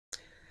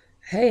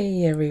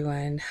Hey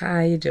everyone,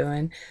 how you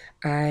doing?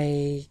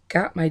 I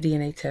got my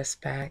DNA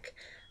test back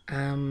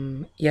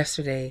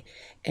yesterday,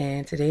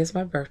 and today is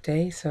my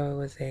birthday, so it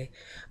was a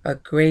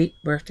great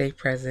birthday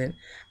present.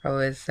 I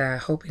was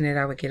hoping that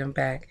I would get them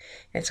back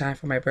in time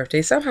for my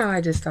birthday. Somehow I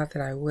just thought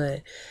that I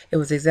would. It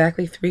was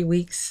exactly 3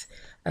 weeks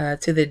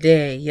to the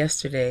day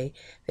yesterday.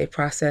 They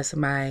processed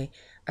my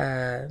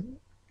uh,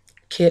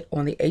 kit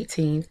on the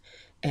 18th,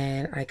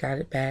 and I got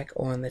it back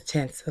on the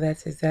 10th. So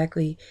that's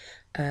exactly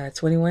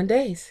 21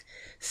 days.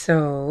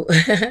 So,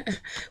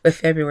 with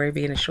February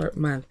being a short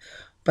month.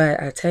 But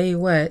I tell you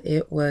what,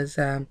 it was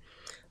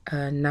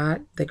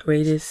not the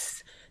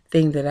greatest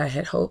thing that I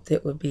had hoped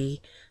it would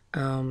be,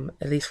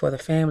 at least for the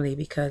family,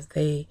 because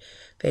they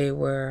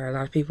were a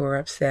lot of people were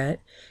upset,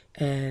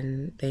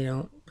 and they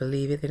don't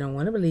believe it. They don't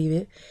want to believe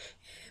it.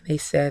 They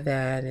said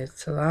that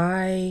it's a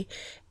lie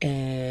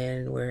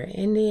and we're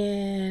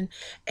Indian.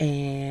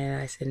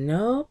 And I said,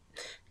 no,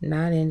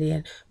 not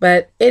Indian.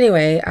 But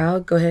anyway, I'll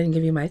go ahead and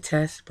give you my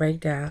test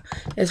breakdown.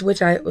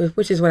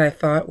 Which is what I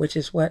thought, which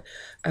is what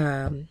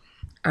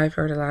I've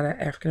heard a lot of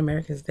African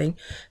Americans think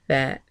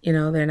that,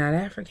 they're not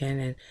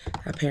African. And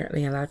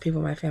apparently a lot of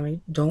people in my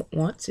family don't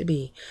want to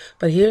be.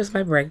 But here's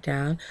my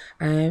breakdown.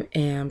 I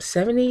am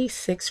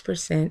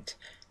 76%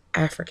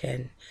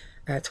 African.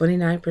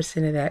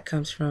 29% of that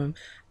comes from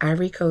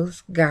Ivory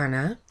Coast,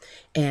 Ghana,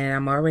 and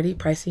I'm already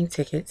pricing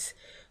tickets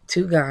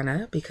to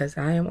Ghana because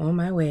I am on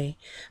my way.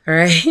 All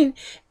right.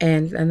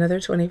 And another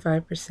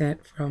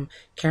 25% from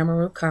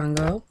Cameroon,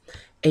 Congo,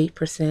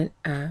 8%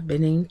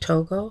 Benin,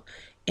 Togo,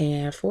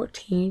 and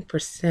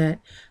 14%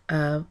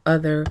 of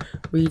other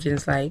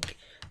regions like,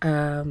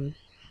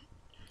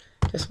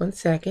 just one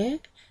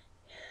second.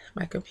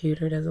 My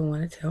computer doesn't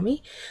want to tell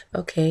me.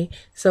 Okay,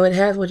 so it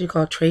has what you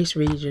call trace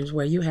regions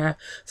where you have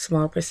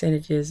small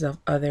percentages of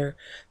other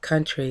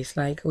countries.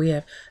 Like we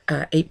have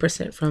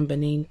 8% from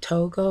Benin,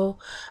 Togo,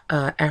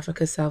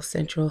 Africa South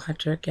Central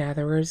hunter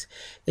gatherers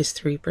is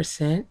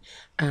 3%.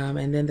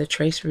 And then the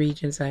trace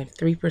regions, I have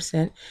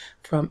 3%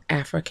 from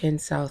African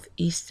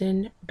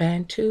Southeastern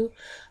Bantu.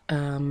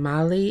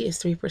 Mali is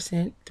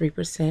 3%,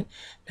 3%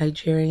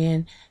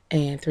 Nigerian,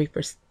 and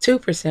 3%,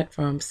 2%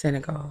 from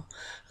Senegal.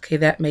 Okay,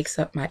 that makes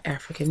up my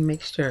African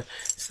mixture.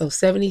 So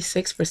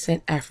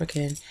 76%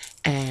 African,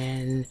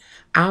 and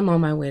I'm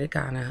on my way to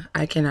Ghana.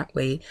 I cannot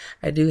wait.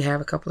 I do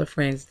have a couple of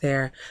friends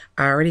there.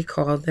 I already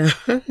called them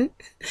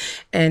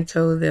and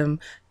told them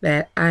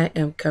that I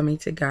am coming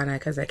to Ghana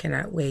because I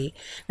cannot wait.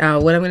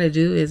 Now, what I'm going to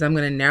do is I'm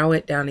going to narrow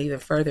it down even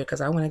further because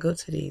I want to go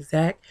to the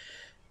exact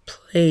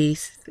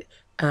place.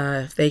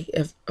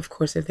 If of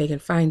course, if they can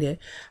find it,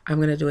 I'm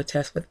going to do a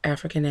test with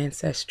African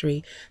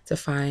Ancestry to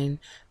find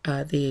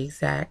the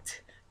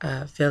exact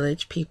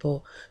village,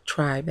 people,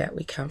 tribe that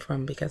we come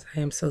from because I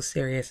am so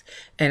serious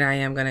and I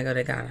am going to go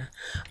to Ghana.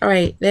 All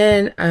right,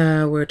 then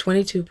we're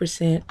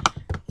 22%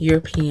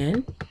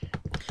 European,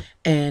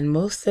 and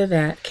most of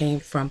that came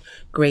from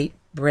Great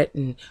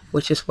Britain,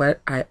 which is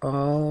what I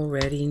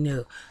already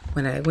knew.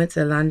 When I went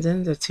to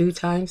London the 2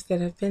 times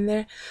that I've been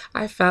there,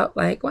 I felt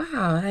like,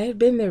 wow, I had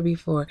been there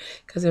before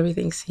because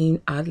everything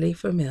seemed oddly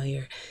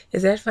familiar.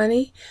 Is that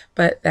funny?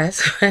 But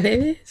that's what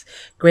it is.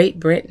 Great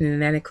Britain,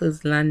 and that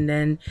includes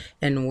London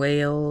and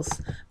Wales,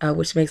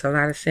 which makes a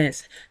lot of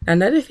sense. Now,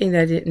 another thing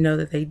that I didn't know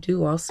that they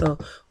do also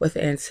with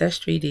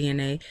Ancestry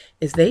DNA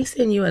is they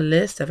send you a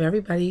list of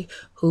everybody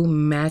who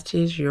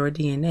matches your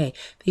DNA.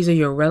 These are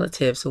your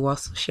relatives who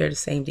also share the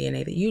same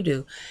DNA that you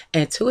do.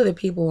 And two of the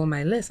people on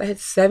my list, I had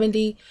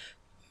 70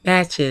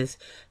 matches.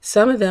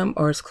 Some of them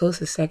are as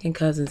close as second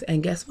cousins.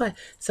 And guess what?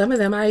 Some of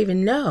them I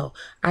even know.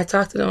 I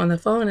talked to them on the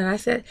phone and I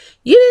said,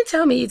 you didn't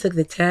tell me you took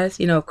the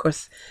test. Of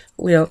course,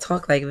 we don't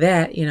talk like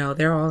that.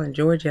 They're all in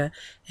Georgia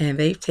and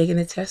they've taken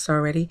the test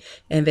already.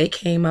 And they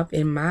came up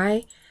in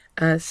my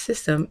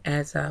system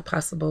as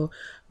possible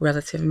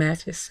relative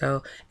matches.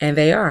 So, and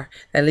they are,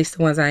 at least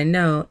the ones I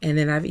know. And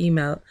then I've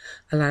emailed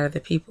a lot of the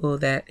people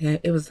that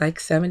it was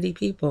like 70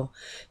 people.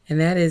 And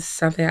that is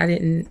something I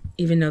didn't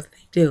even know that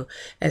they do.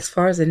 As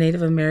far as the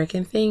Native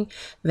American thing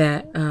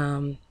that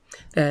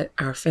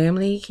our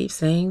family keeps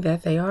saying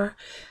that they are,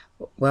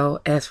 well,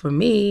 as for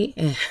me,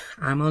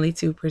 I'm only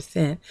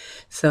 2%.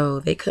 So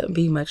they couldn't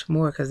be much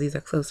more because these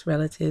are close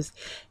relatives.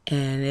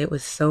 And it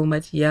was so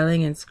much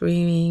yelling and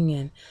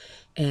screaming,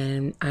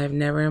 and I've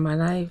never in my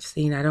life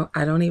seen, I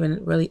don't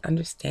even really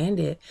understand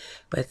it,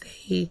 but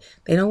they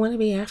don't want to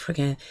be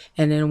African.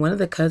 And then one of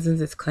the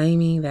cousins is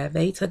claiming that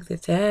they took the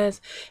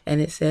test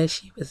and it says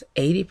she was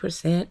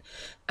 80%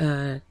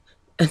 uh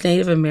a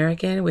Native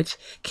American, which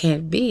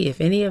can't be.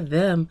 If any of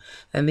them,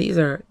 and these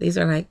are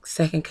like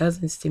second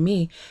cousins to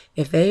me,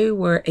 if they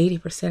were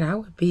 80%, I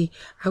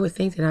would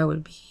think that I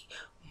would be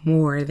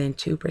more than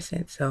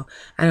 2%. So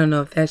I don't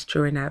know if that's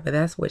true or not, but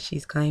that's what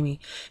she's claiming.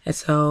 And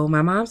so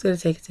my mom's going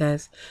to take a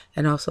test,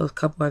 and also a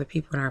couple other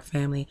people in our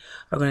family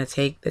are going to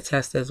take the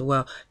test as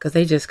well because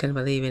they just couldn't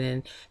believe it.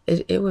 And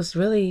it was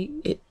really,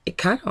 it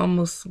kind of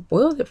almost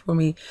spoiled it for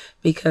me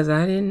because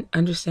I didn't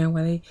understand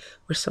why they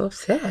were so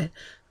upset.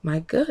 My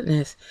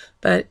goodness.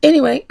 But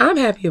anyway, I'm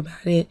happy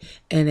about it.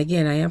 And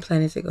again, I am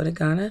planning to go to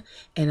Ghana,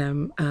 and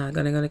I'm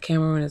going to go to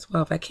Cameroon as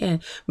well if I can.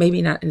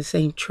 Maybe not in the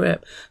same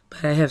trip,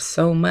 but I have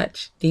so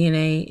much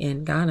DNA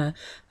in Ghana.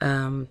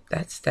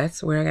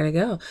 That's where I got to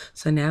go.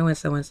 So now when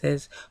someone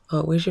says,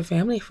 "Oh, where's your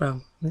family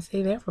from?" I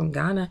say they're from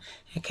Ghana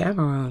and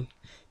Cameroon,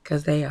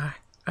 because they are.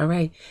 All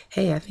right.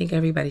 Hey, I think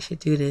everybody should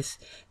do this.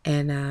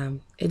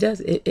 And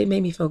it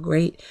made me feel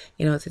great.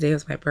 You know, today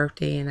was my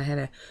birthday, and I had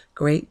a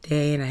great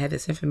day, and I had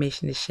this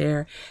information to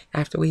share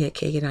after we had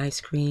cake and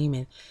ice cream.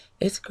 And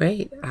it's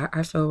great.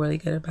 I feel really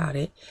good about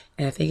it.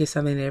 And I think it's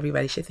something that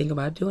everybody should think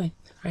about doing.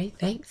 All right.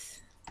 Thanks.